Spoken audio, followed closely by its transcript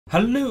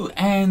Hello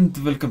and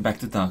welcome back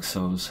to Dark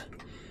Souls.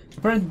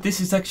 Apparently this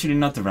is actually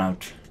not the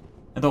route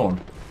at all.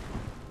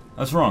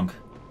 I was wrong.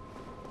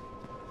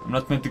 I'm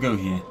not meant to go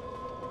here.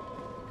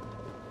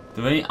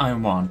 The way I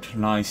want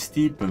lies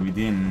deeper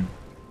within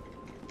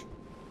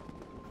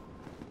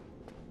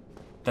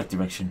that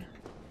direction.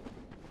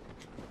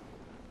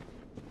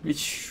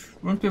 Which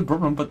won't be a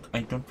problem, but I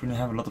don't really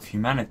have a lot of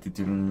humanity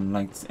to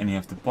light any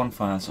of the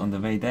bonfires on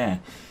the way there.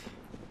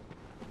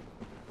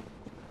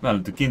 Well,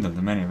 to kindle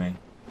them anyway.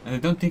 And I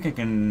don't think I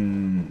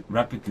can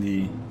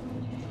rapidly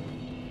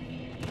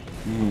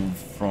move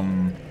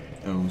from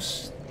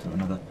those to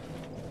another.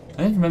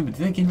 I don't remember,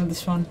 did I kindle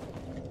this one?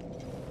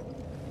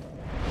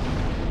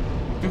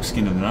 Looks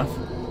kindled enough.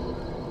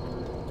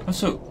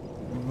 Also,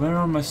 where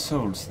are my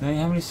souls? How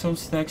many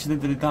souls did I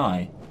accidentally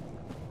die?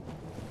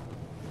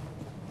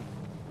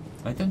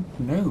 I don't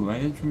know,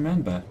 I don't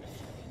remember.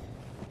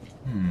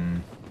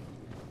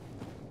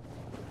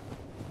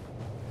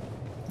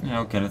 Yeah,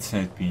 okay, let's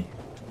say it be.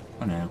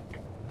 For now.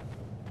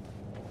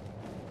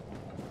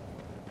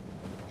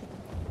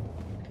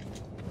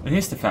 But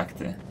here's the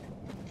factor.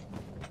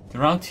 The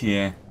route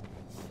here,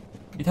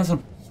 it has a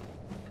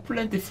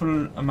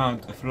plentiful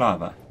amount of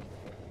lava.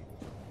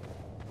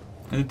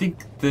 And I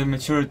think the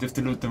majority of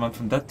the loot I want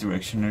from that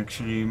direction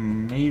actually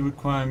may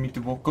require me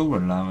to walk over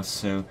lava,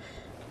 so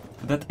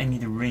for that I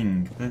need a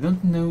ring. But I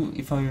don't know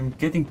if I'm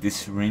getting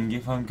this ring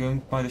if I'm going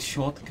by the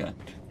shortcut.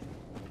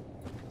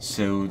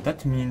 So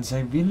that means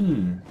I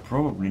will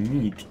probably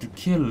need to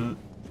kill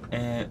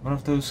one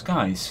of those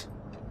guys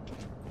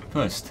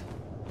first.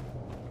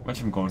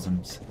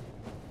 Whatchamacallitems?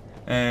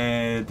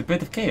 The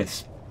Bed of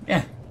Chaos.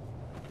 Yeah,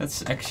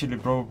 that's actually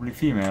probably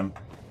female.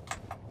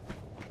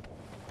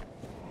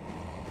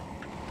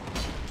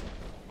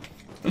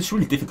 It's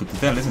really difficult to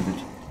tell, isn't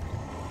it?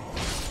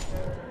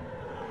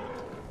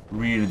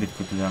 Really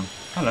difficult to tell.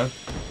 Hello.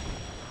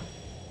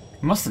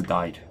 He must have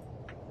died.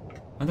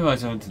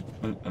 Otherwise I would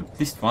at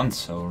least one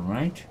soul,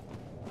 right?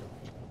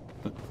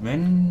 But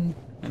when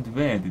and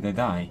where did I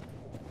die?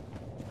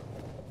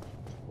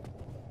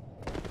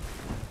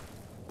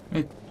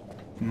 It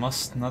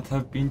must not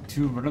have been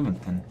too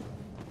relevant then.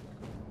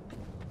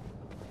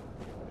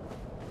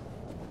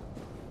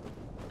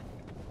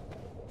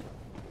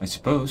 I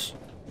suppose.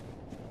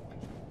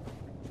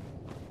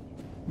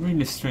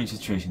 Really strange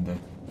situation there.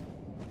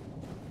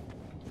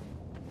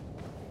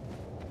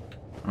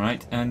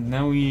 Alright, and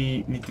now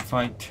we need to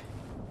fight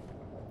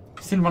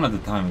still one at a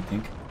time, I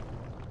think.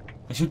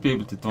 I should be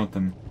able to taunt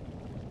them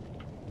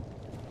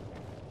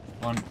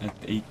one at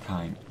a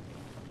time.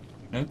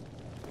 No?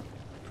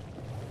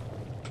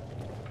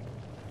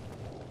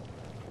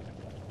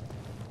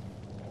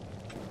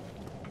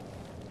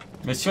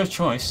 It's your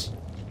choice.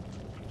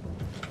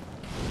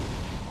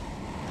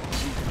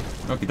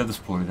 Okay, that was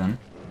poorly done.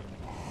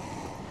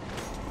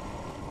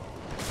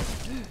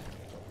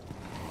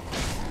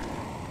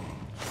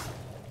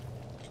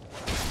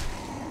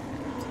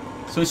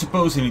 So I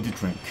suppose I need to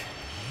drink.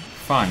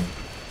 Fine.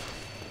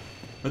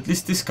 But at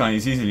least this guy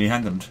is easily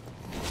handled.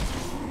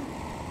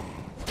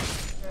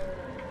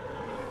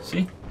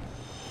 See?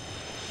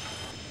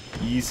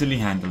 Easily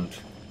handled.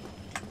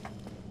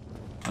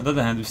 On the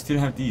other hand, we still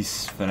have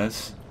these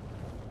fellas.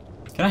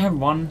 Can I have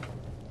one?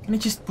 Can I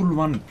just pull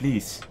one,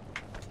 please?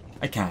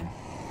 I can.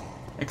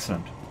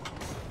 Excellent.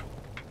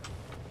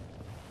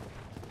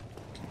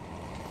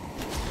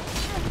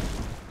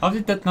 How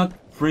did that not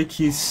break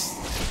his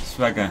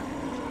swagger?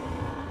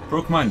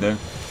 Broke mine though.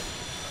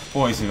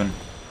 Boys even.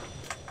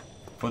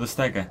 For the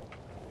stagger.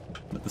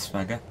 Not the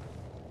swagger.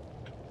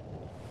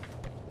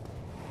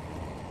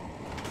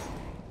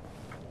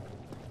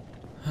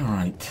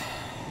 Alright.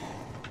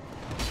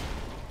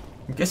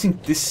 I'm guessing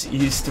this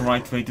is the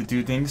right way to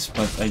do things,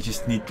 but I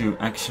just need to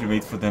actually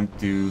wait for them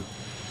to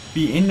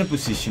be in a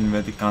position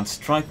where they can't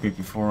strike me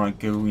before I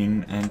go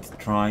in and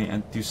try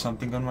and do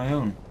something on my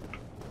own.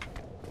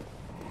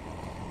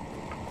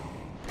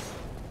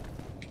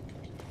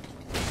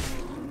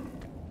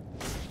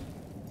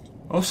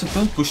 Also,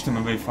 don't push them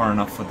away far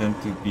enough for them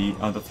to be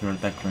out of your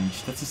attack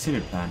range. That's a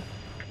silly plan.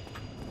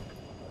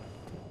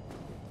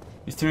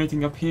 Is there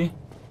anything up here?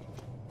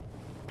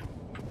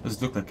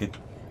 Does look like it.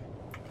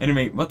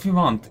 Anyway, what we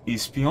want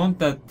is beyond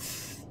that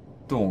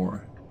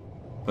door,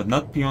 but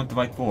not beyond the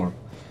white wall.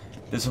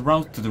 There's a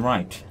route to the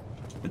right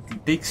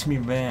that takes me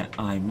where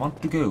I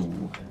want to go.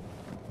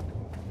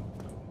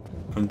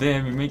 From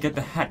there we may get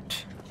a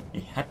hat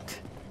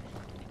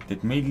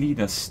that may lead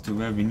us to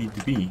where we need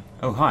to be.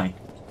 Oh, hi.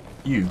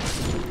 You.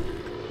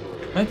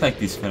 I like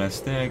these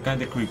fellas, they're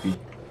kinda creepy.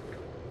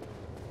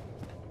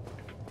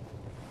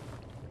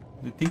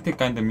 I think they're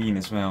kinda mean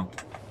as well.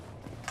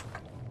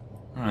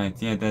 Alright,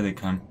 yeah, there they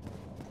come.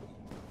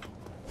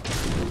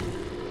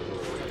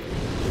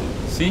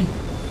 See?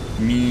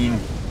 Mean.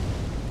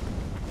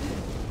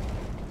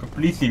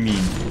 Completely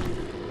mean.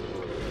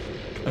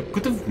 I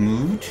could have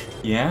moved,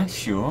 yeah,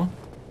 sure.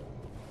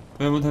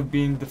 Where would have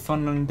been the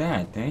fun on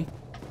that, eh?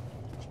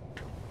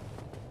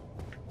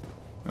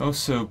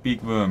 Also,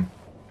 big worm.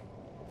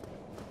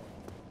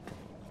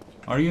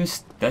 Are you a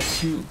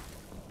statue?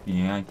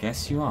 Yeah, I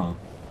guess you are.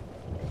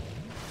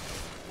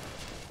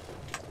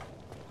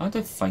 How do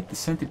I fight the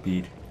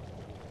centipede?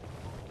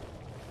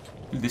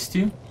 Will this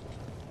do?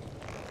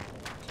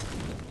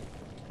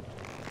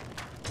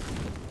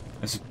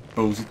 I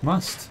suppose it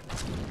must.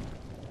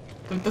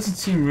 But it doesn't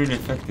seem really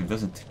effective,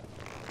 does it?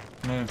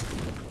 No.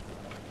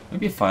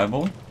 Maybe a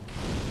fireball?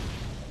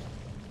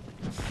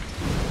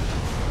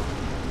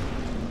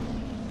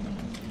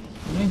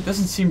 Yeah, it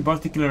doesn't seem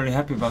particularly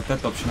happy about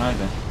that option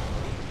either.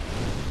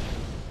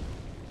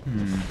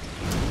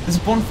 There's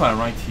a bonfire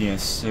right here,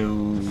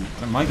 so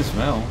I might as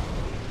well.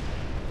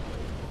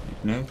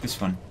 No, this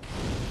one.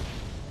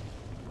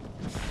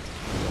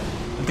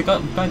 But the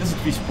guy doesn't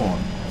respawn,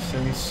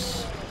 so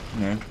he's,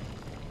 you know,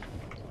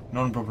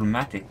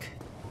 non-problematic.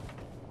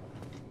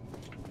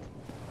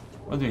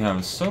 What do we have?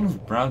 A Soul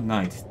of Proud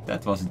Knight.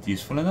 That wasn't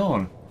useful at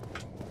all.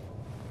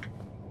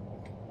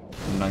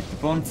 Light the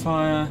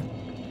bonfire.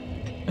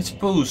 I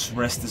suppose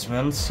rest as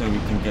well, so we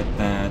can get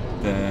that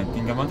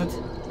thing I wanted,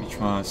 which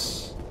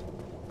was...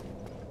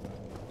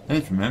 I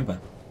don't remember.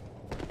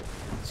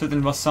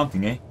 Certainly was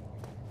something, eh?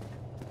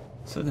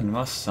 Certainly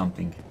was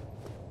something.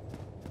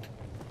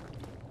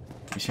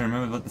 I should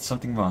remember what that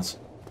something was.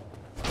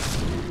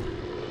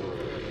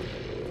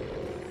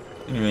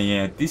 Anyway,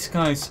 yeah, these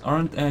guys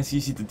aren't as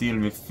easy to deal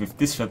with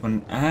this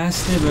weapon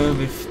as they were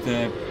with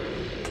the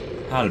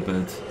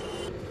halberd.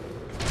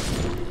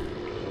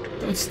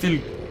 Though it's still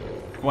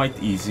quite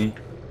easy.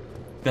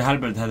 The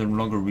halberd had a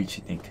longer reach,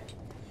 I think.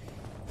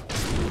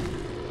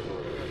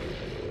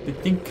 I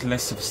think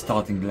less of a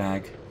starting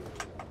lag.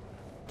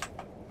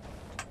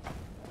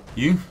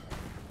 You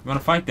wanna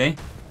fight, eh?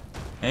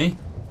 Hey?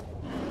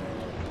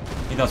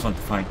 He does want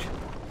to fight.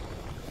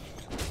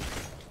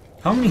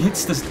 How many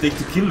hits does it take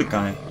to kill the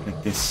guy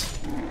like this?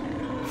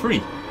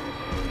 3.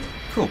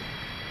 Cool.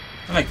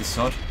 I like this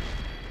sword.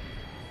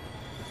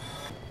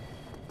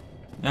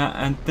 Yeah,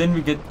 and then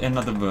we get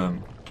another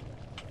worm.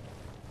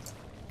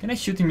 Can I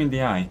shoot him in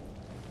the eye?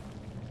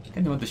 I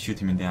kind of want to shoot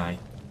him in the eye.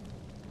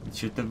 Let's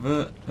shoot the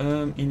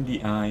worm in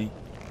the eye.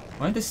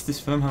 Why does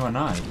this worm have an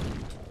eye?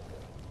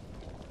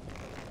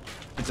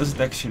 It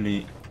doesn't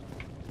actually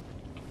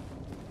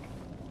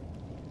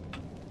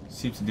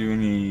seem to do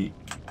any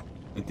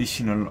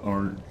additional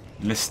or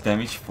less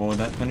damage for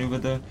that maneuver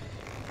though.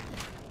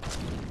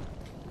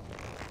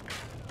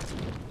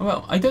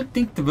 Well, I don't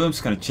think the worm's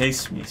gonna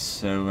chase me,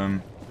 so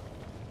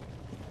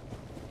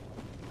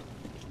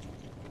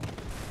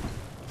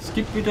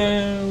skip it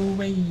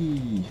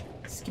away.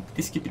 Skip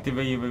it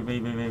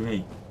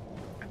away.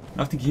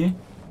 Nothing here?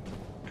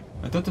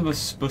 I thought there was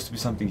supposed to be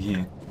something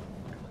here.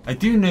 I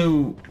do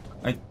know,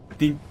 I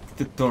think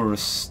the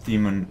Taurus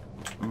demon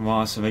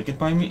was awakened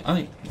by me.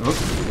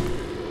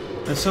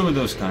 And so were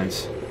those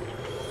guys.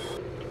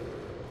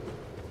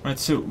 Right,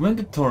 so when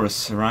the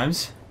Taurus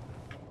arrives,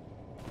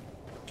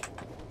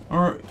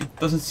 or it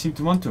doesn't seem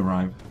to want to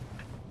arrive.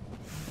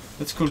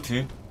 That's cool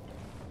too.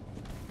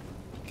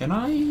 Can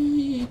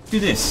I do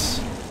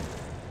this?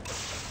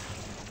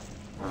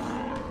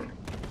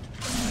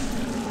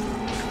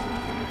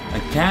 I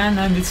can,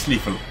 and it's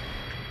lethal.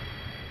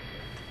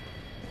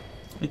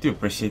 I do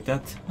appreciate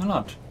that a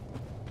lot.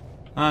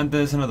 And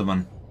there's another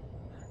one.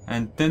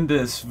 And then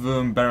there's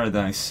Worm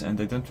Paradise, and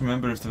I don't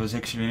remember if there was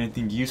actually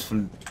anything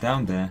useful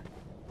down there.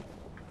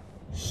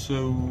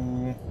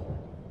 So...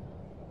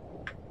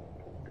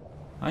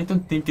 I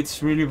don't think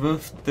it's really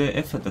worth the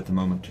effort at the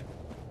moment.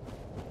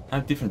 I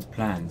have different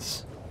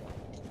plans.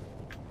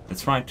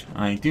 That's right,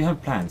 I do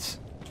have plans.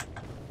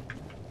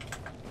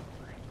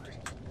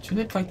 Should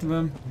I fight the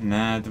worm?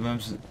 Nah, the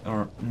worms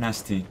are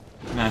nasty.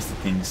 Nasty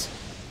things.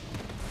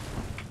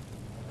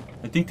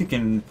 I think they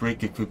can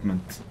break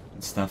equipment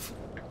and stuff.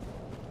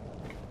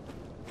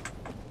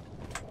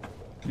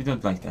 We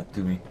don't like that,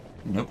 do we?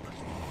 Nope.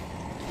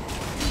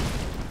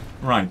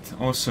 Right,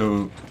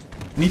 also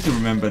need to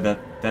remember that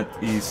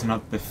that is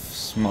not the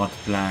smart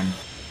plan.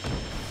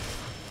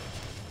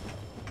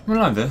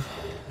 Well, either,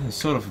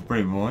 sort of a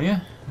brave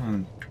warrior.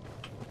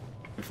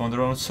 We found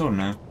our own soul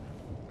now.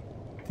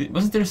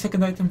 Wasn't there a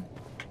second item?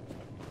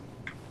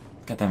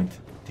 God damn it,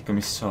 I think I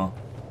missaw.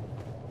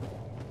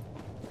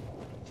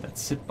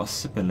 That's a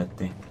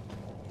possibility.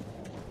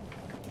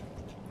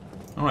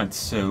 Alright,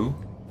 so...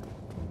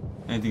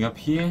 anything up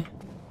here?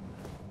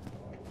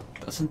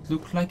 Doesn't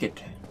look like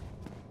it.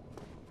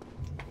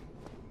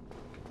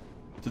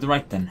 To the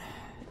right then.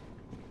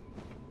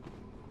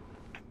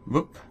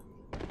 Whoop.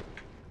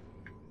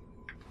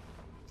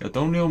 That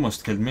only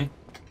almost killed me.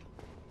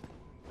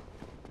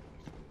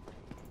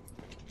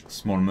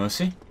 Small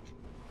mercy.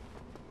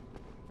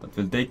 But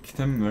we'll take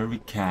them where we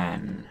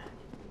can.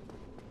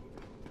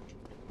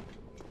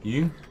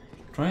 You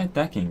try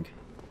attacking.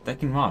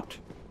 Attacking what?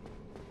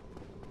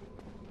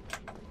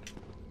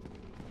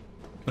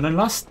 When I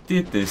last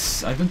did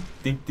this, I don't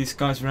think these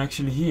guys were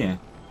actually here.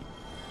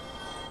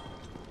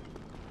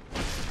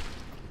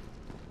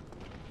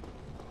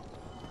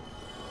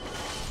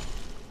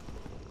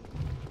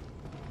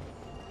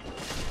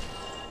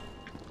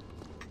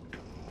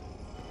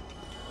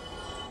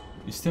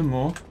 Is there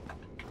more?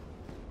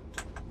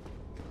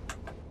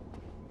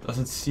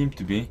 Doesn't seem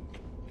to be.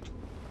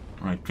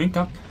 Alright, drink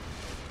up.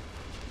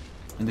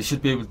 And they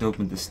should be able to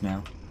open this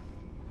now.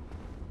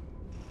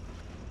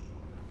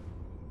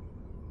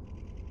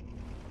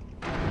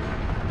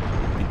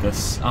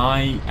 Because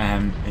I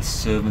am a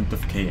servant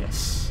of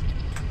chaos.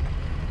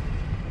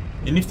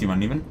 A nifty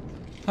one even.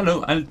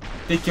 Hello, I'll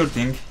take your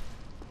thing.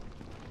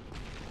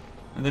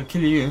 And I'll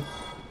kill you.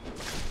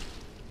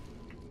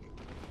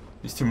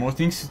 Is there more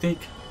things to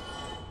take?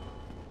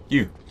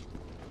 You.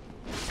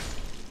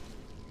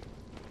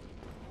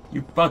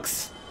 You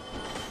bugs.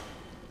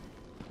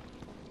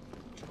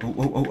 Oh,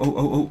 oh, oh, oh,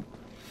 oh, oh.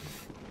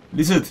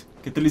 Lizard.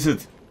 Get the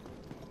lizard.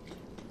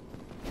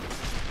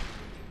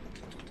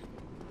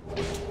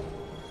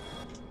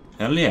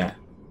 Hell yeah.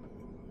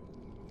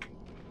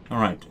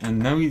 Alright, and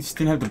now we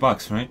still have the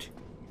box, right?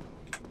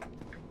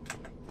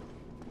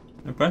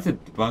 Apparently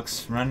the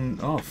box ran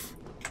off.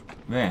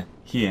 Where?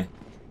 Here.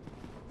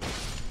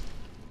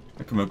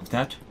 I can work with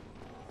that.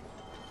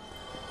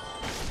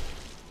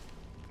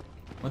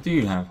 What do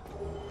you have?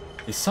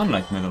 A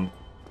Sunlight Maggot.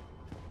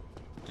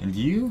 And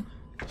you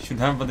should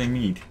have what I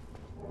need.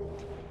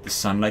 The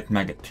Sunlight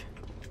Maggot.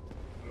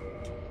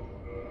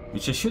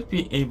 Which I should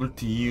be able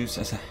to use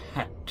as a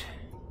hat.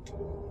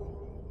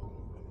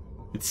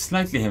 It's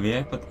slightly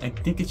heavier, but I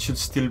think it should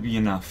still be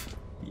enough.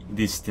 It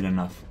is still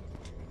enough.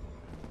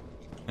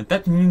 And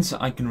that means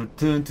I can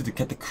return to the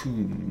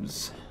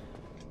catacombs.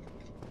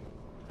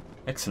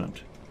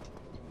 Excellent.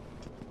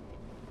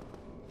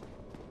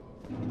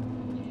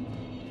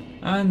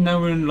 And now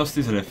we're in Lost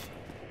Isleif.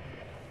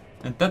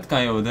 And that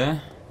guy over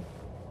there,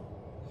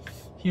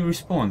 he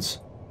respawns.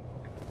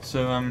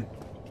 So,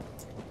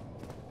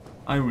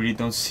 I really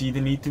don't see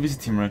the need to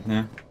visit him right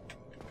now.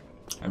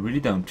 I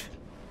really don't.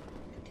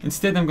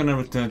 Instead, I'm gonna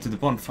return to the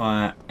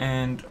bonfire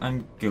and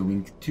I'm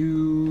going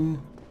to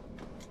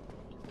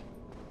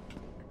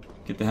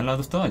get the hell out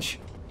of Dodge.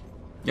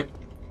 Yep.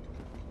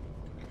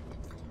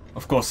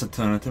 Of course,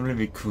 alternatively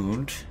we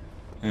could,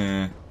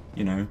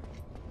 you know,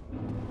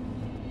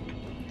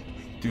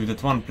 do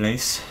that one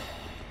place.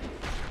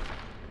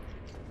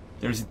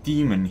 There's a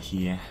demon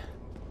here,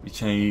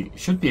 which I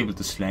should be able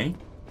to slay,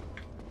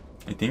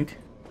 I think.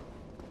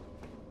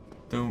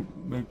 Though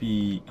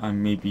maybe I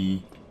may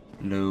be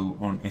low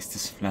on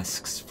Estus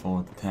flasks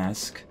for the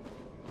task.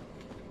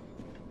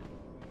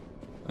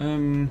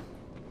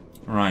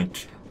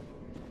 Right.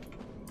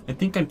 I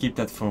think I'll keep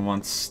that for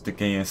once the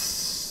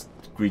chaos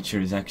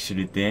creature is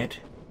actually dead.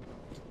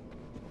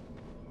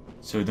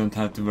 So we don't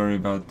have to worry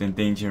about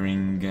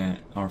endangering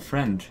our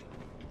friend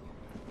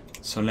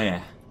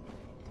Soleil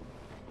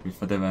with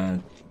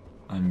whatever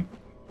I'm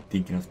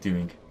thinking of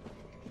doing.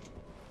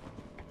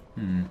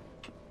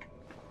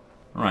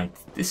 Right,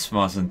 this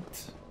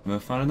wasn't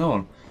worth fun at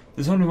all.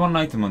 There's only one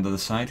item on the other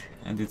side,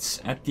 and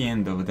it's at the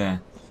end over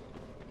there.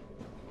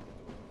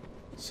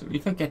 So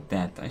if I get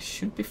that, I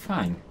should be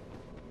fine.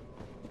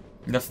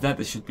 And after that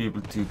I should be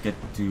able to get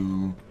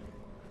to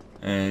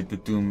the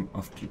Doom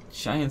of the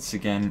Giants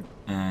again,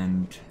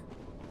 and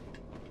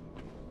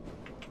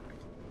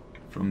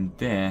from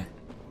there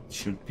it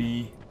should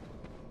be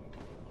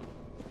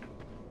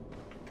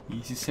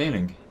easy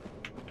sailing.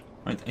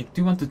 Right, I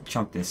do want to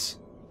chunk this.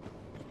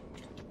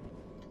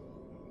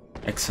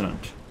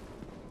 Excellent.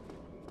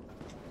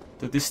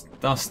 So this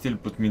does still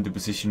put me in the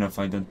position of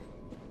I'm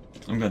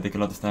gonna take a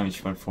lot of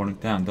damage while falling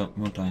down,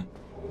 won't I?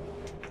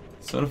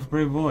 Sort of a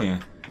brave warrior.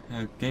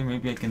 Okay,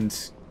 maybe I can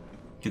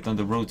get on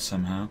the road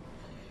somehow.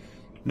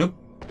 Nope.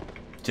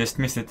 Just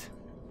missed it.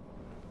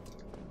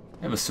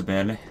 Ever so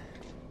barely.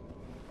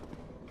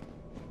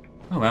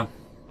 Oh well.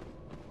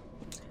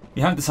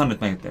 We have the Sunlight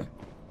Maggot though.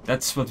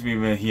 That's what we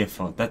were here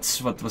for.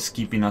 That's what was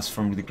keeping us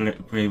from the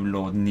brave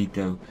Lord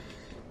Nito.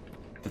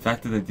 The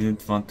fact that I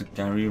didn't want to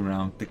carry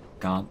around the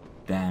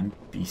goddamn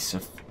piece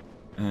of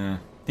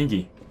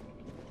thingy.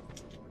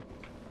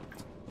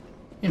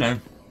 You know,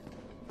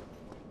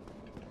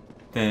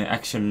 the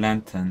actual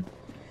lantern.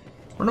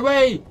 Run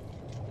away!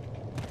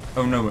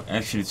 Oh no,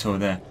 actually it's over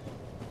there.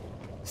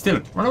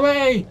 Still, run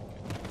away!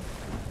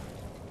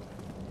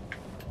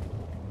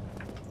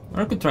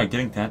 Or I could try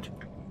getting that.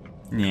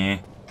 Yeah.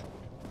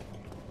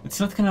 It's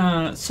not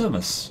gonna serve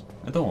us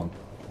at all,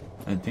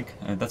 I don't think.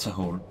 That's a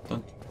hole.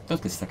 Don't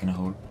get stuck in a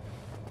hole.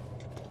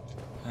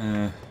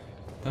 Down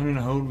in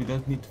a hole, we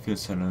don't need to feel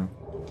so low.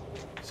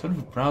 Sort of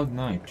a proud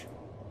knight.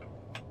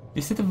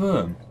 Is it a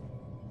worm?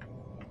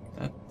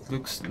 That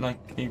looks like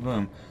a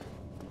worm.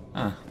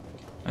 Ah,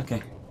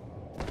 okay.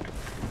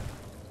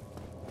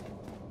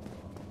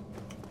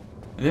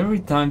 And every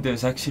time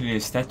there's actually a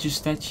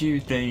statue,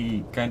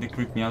 they kinda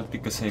creep me out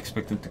because I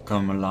expect them to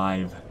come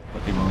alive,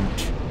 but they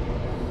won't.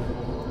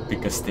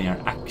 Because they are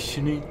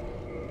actually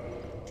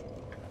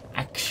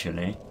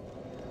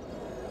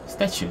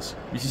statues,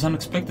 which is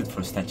unexpected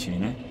for a statue, you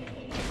know?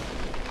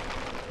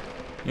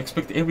 You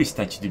expect every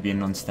statue to be a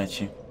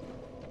non-statue.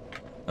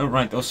 Oh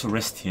right, also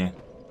rest here.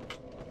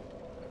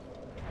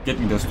 Get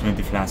me those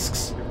 20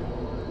 flasks.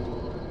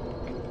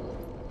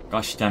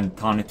 Gosh damn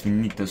it, we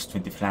need those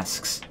 20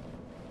 flasks.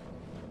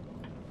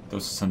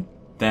 Those are some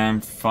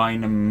damn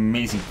fine,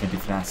 amazing 20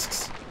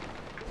 flasks.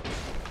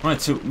 Right,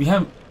 so we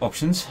have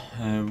options.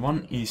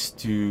 One is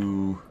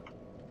to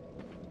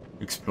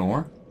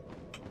explore.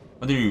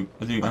 How do you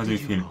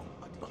feel?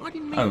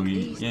 Oh,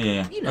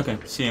 yeah. Okay,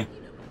 see ya.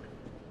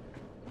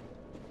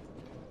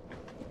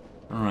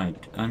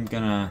 Alright, I'm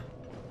gonna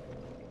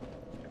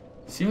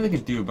see what I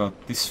can do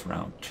about this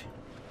route.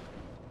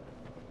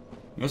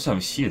 You also have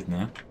a shield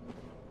now.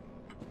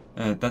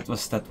 That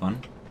was that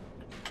one.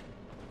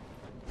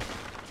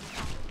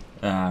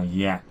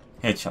 Yeah.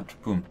 Headshot.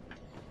 Boom.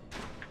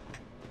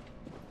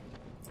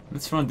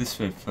 Let's run this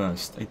way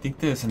first. I think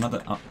there's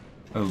another...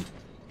 oh.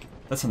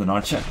 That's not an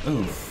archer.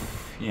 Oh,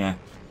 yeah.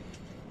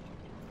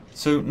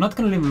 So, not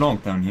gonna live long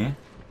down here.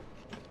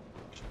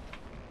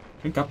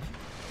 Drink up.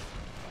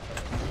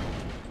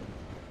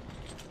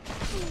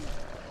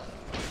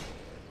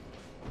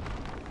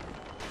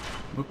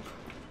 Whoop.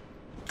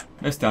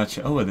 Where's the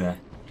archer? Over there.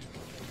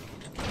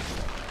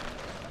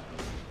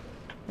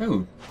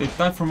 Oh, they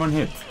died from one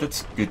hit.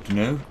 That's good to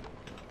know.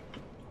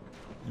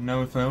 And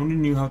now if I only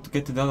knew how to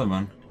get to the other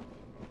one,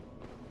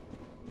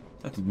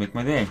 that would make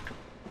my day.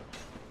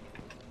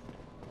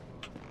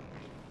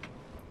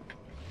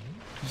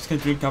 I'm just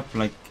gonna drink up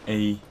like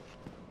a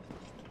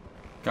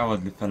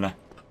cowardly fella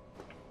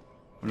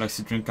who likes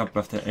to drink up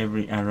after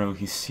every arrow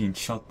he's seen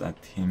shot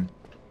at him.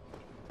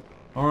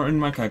 Or in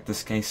my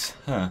character's case,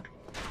 her.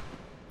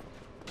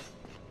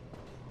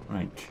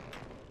 Right.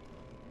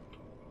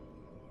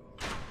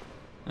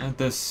 And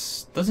there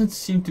doesn't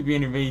seem to be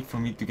any way for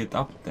me to get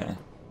up there.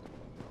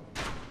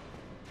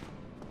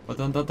 But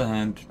on the other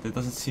hand, there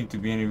doesn't seem to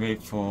be any way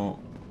for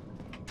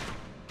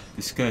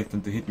the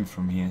skeleton to hit me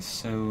from here,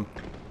 so...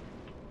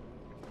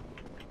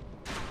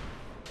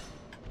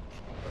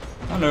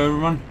 Hello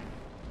everyone!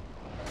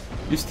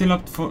 You're still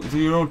up to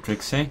your old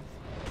tricks, eh?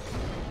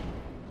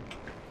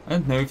 I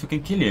don't know if I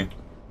can kill you.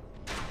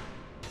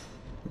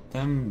 But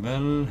damn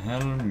well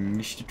hell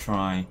wish to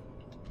try.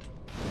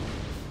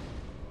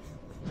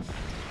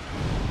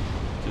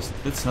 Just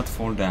let's not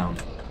fall down.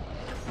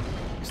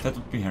 Because that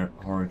would be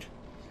horrid.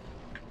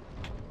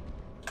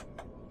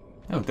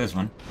 Oh, there's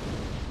one.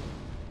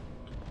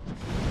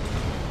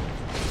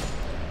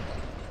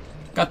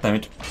 God damn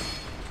it.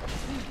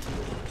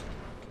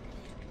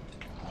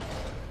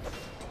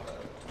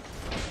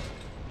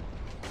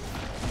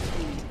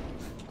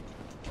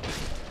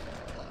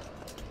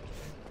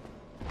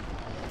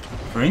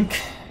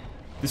 Drink.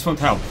 This won't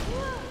help.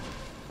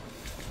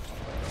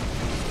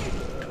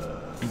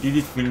 Indeed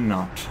it will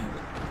not.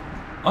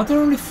 Are there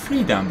only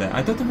 3 down there?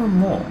 I thought there were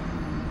more.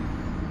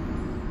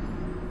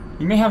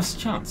 You may have a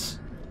chance.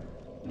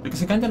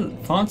 Because I kinda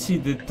fancy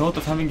the thought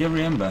of having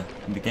every ember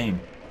in the game.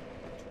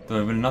 Though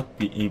I will not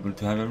be able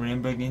to have every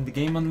ember in the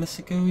game unless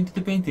I go into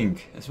the painting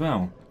as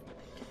well.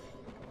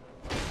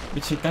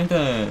 Which I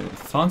kinda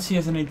fancy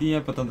as an idea,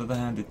 but on the other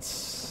hand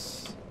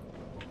it's...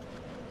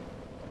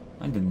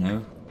 I don't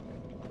know.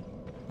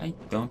 I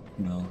don't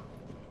know.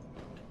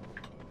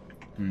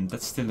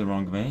 That's still the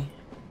wrong way.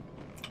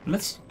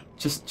 Let's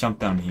just jump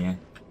down here.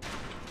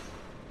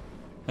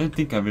 I don't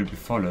think I will be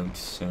followed,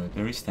 so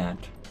there is that.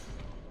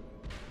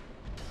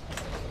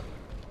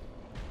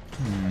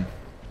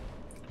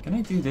 Can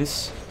I do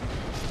this?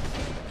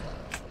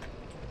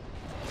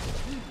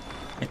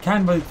 I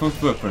can, but it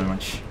won't work very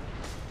much.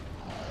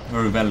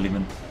 Very well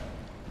even.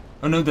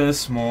 Oh no,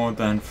 there's more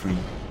than 3.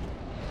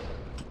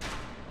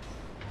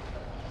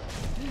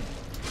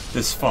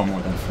 There's far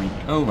more than 3.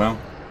 Oh well.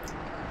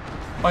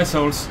 Bye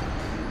souls.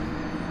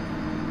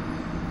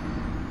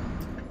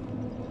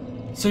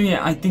 So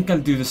yeah, I think I'll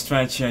do the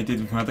strategy I did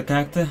with my other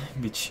character,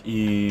 which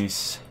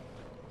is...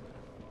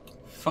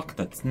 fuck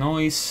that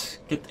noise,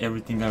 get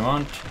everything I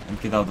want,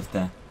 and get out of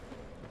there.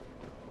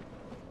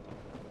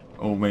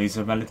 Always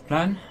a valid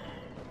plan.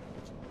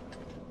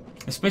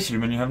 Especially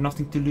when you have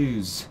nothing to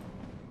lose.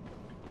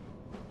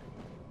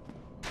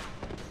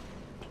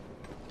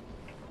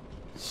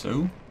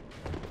 So...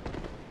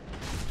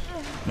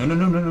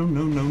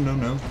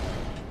 No.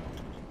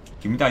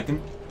 Give me the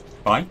item.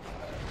 Bye.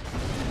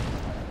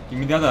 Give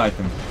me the other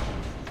item.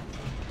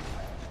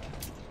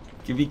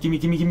 Give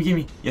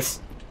me.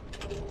 Yes.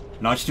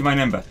 Large divine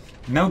ember.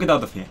 Now get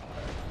out of here.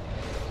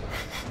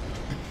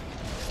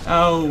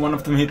 Oh, one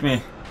of them hit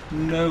me.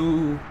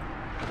 No.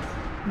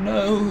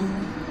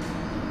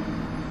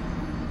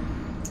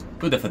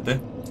 Good effort though.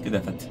 Good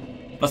effort.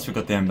 Plus we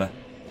got the ember.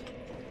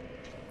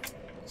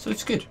 So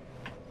it's good.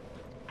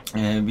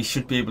 We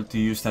should be able to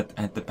use that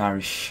at the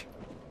parish,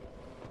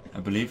 I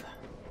believe.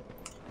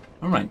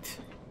 Alright.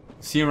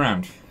 See you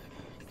around,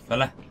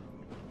 fella.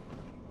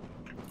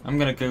 I'm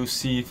gonna go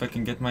see if I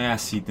can get my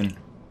ass eaten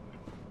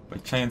by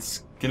giant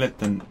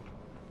skeleton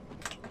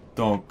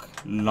dog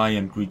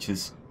lion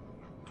creatures.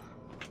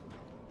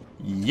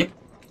 Yep.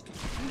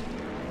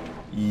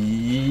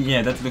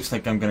 Yeah, that looks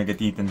like I'm gonna get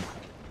eaten.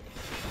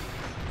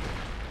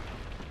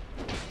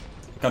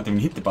 I can't even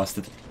hit the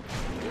bastard.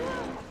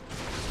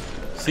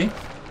 See?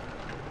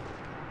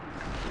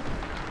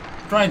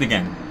 Try it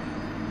again.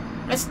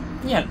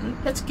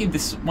 Let's give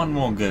this one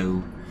more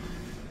go.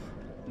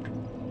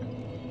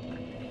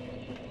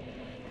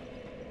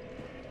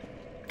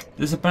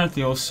 There's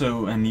apparently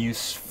also an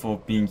use for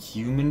being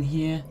human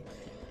here.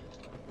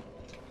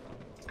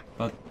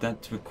 But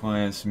that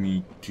requires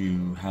me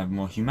to have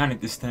more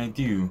humanities than I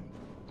do.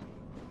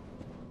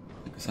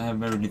 Because I have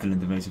very little in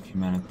the ways of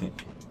humanity.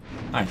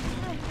 Hi.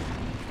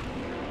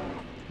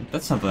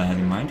 That's not what I had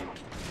in mind.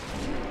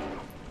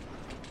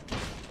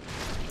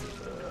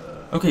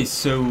 Okay,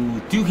 so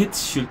 2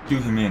 hits should do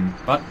him in,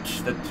 but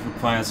that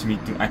requires me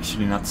to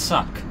actually not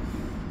suck.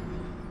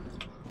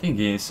 Thing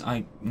is,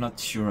 I'm not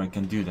sure I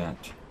can do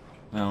that.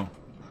 Well,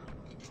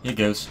 here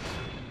goes.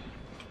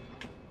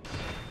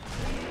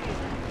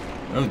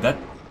 Oh, that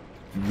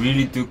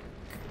really took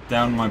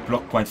down my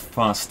block quite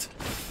fast.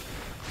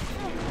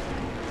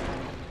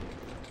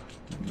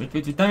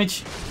 Wait,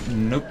 damage?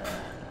 Nope.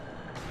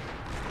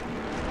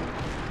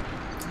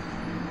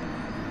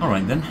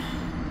 Alright then.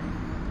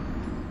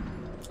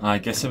 I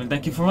guess I will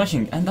thank you for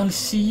watching, and I'll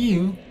see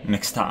you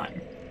next time.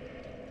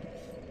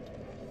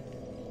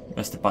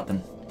 Where's the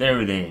button? There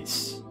it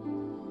is.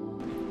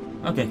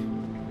 Okay.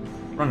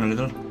 Run a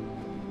little.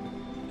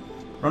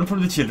 Run for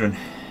the children.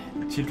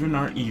 The children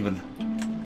are evil.